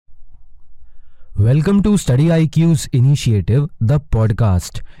Welcome to Study IQ's initiative, the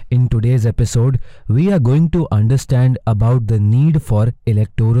podcast. In today's episode, we are going to understand about the need for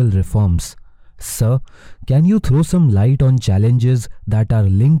electoral reforms. Sir, can you throw some light on challenges that are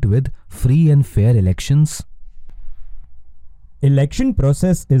linked with free and fair elections? Election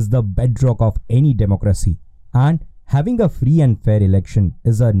process is the bedrock of any democracy, and having a free and fair election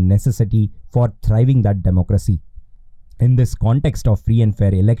is a necessity for thriving that democracy. In this context of free and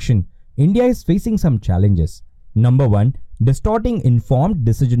fair election, India is facing some challenges. Number 1, distorting informed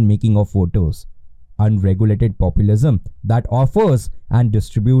decision-making of voters. Unregulated populism that offers and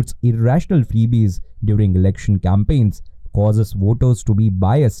distributes irrational freebies during election campaigns causes voters to be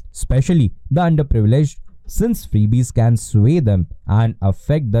biased, especially the underprivileged, since freebies can sway them and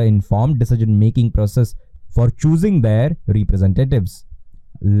affect the informed decision-making process for choosing their representatives.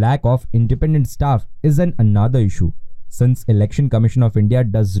 Lack of independent staff is another issue. Since Election Commission of India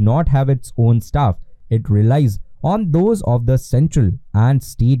does not have its own staff, it relies on those of the central and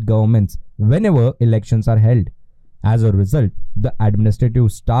state governments whenever elections are held. As a result, the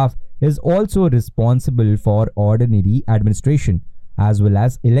administrative staff is also responsible for ordinary administration as well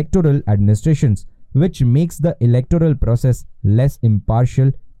as electoral administrations, which makes the electoral process less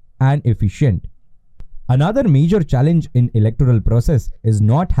impartial and efficient. Another major challenge in electoral process is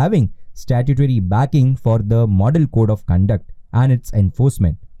not having statutory backing for the Model Code of Conduct and its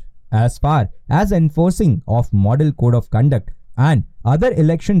enforcement. As far as enforcing of Model Code of Conduct and other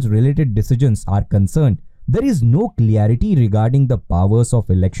elections related decisions are concerned, there is no clarity regarding the powers of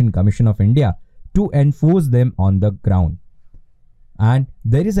Election Commission of India to enforce them on the ground. And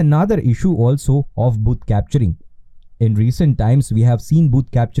there is another issue also of booth capturing. In recent times, we have seen booth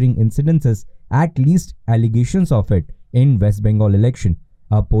capturing incidences, at least allegations of it, in West Bengal election.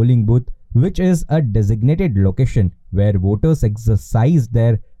 A polling booth, which is a designated location where voters exercise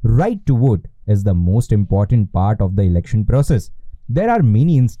their right to vote, is the most important part of the election process. There are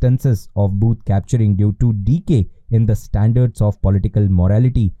many instances of booth capturing due to decay in the standards of political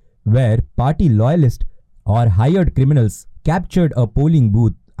morality, where party loyalists or hired criminals captured a polling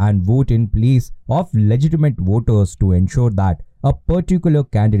booth and vote in place of legitimate voters to ensure that a particular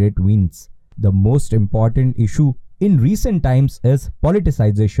candidate wins. The most important issue in recent times is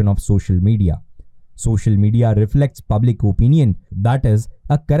politicization of social media. Social media reflects public opinion, that is,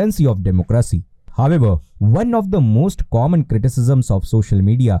 a currency of democracy. However, one of the most common criticisms of social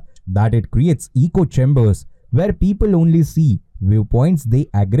media that it creates echo chambers where people only see viewpoints they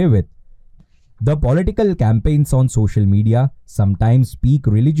agree with. The political campaigns on social media sometimes speak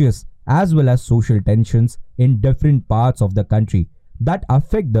religious as well as social tensions in different parts of the country that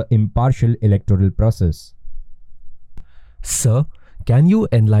affect the impartial electoral process. Sir, can you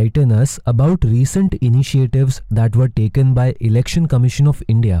enlighten us about recent initiatives that were taken by Election Commission of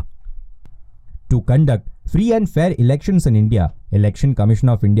India? To conduct free and fair elections in India, Election Commission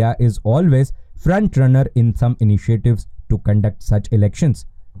of India is always front runner in some initiatives to conduct such elections.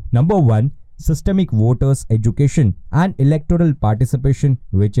 Number 1, Systemic Voters Education and Electoral Participation,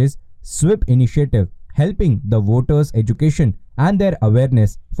 which is SWIP initiative, helping the voters' education and their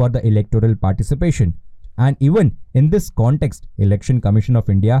awareness for the electoral participation. And even in this context, Election Commission of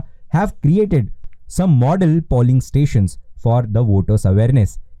India have created some model polling stations for the voters'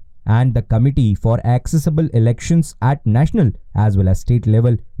 awareness. And the Committee for Accessible Elections at national as well as state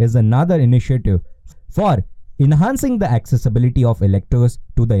level is another initiative for enhancing the accessibility of electors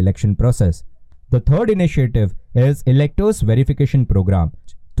to the election process. The third initiative is Electors Verification Program,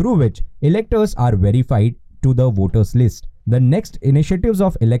 through which electors are verified to the voters list. The next initiatives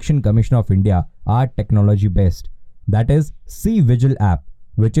of Election Commission of India are technology based, that is C-Vigil app,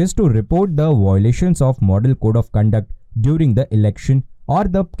 which is to report the violations of Model Code of Conduct during the election or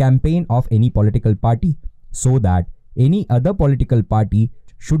the campaign of any political party, so that any other political party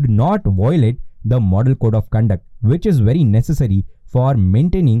should not violate the Model Code of Conduct, which is very necessary for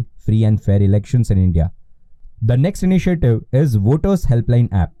maintaining free and fair elections in India. The next initiative is Voters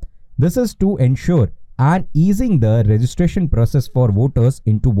Helpline app. This is to ensure and easing the registration process for voters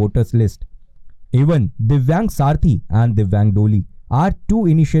into voters list. Even Divyang Sarthi and Divyang Doli are two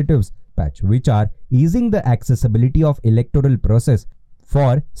initiatives which are easing the accessibility of electoral process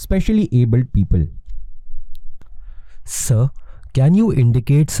for specially abled people. Sir, can you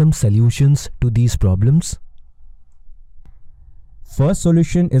indicate some solutions to these problems? First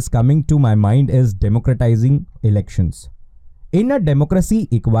solution is coming to my mind is democratizing elections. In a democracy,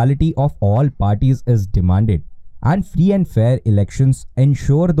 equality of all parties is demanded, and free and fair elections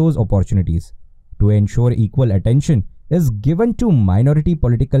ensure those opportunities. To ensure equal attention is given to minority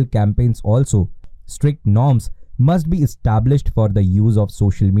political campaigns also, strict norms must be established for the use of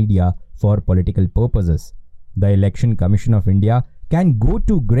social media for political purposes. The Election Commission of India can go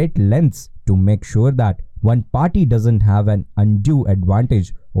to great lengths to make sure that one party doesn't have an undue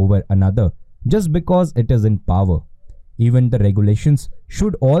advantage over another just because it is in power. Even the regulations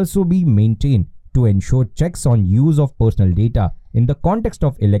should also be maintained to ensure checks on use of personal data in the context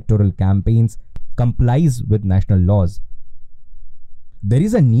of electoral campaigns complies with national laws. There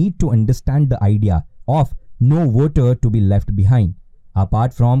is a need to understand the idea of no voter to be left behind.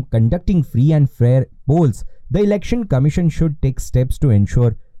 Apart from conducting free and fair polls, the Election Commission should take steps to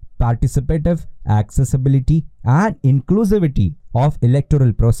ensure participative accessibility and inclusivity of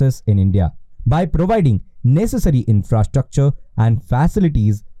electoral process in India by providing necessary infrastructure and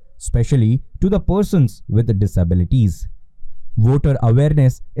facilities, especially to the persons with disabilities. Voter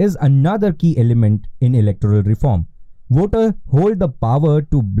awareness is another key element in electoral reform. Voters hold the power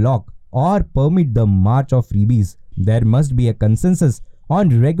to block or permit the march of freebies. There must be a consensus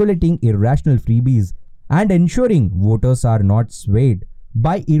on regulating irrational freebies and ensuring voters are not swayed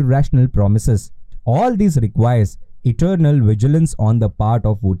by irrational promises. All this requires eternal vigilance on the part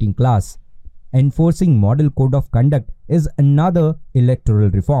of voting class. Enforcing model code of conduct is another electoral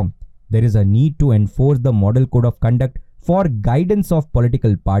reform. There is a need to enforce the model code of conduct for guidance of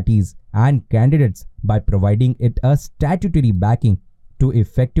political parties and candidates by providing it a statutory backing to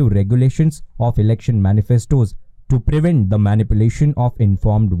effective regulations of election manifestos to prevent the manipulation of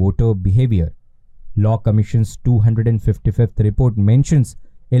informed voter behavior. Law Commission's 255th report mentions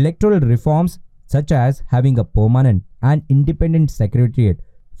electoral reforms such as having a permanent and independent secretariat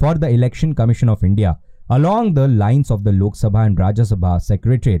for the Election Commission of India along the lines of the Lok Sabha and Rajya Sabha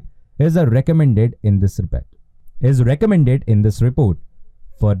secretariat is recommended in this report.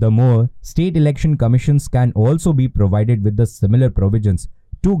 Furthermore, state election commissions can also be provided with the similar provisions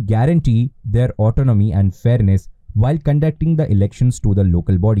to guarantee their autonomy and fairness while conducting the elections to the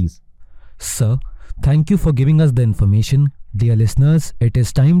local bodies. Sir, thank you for giving us the information. Dear listeners, it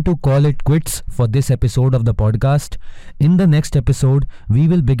is time to call it quits for this episode of the podcast. In the next episode, we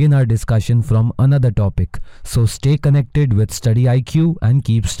will begin our discussion from another topic. So stay connected with Study IQ and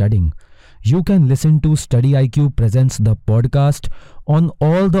keep studying. You can listen to Study IQ Presents the podcast on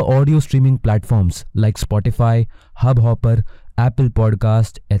all the audio streaming platforms like Spotify, Hubhopper, Apple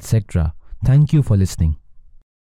Podcast, etc. Thank you for listening.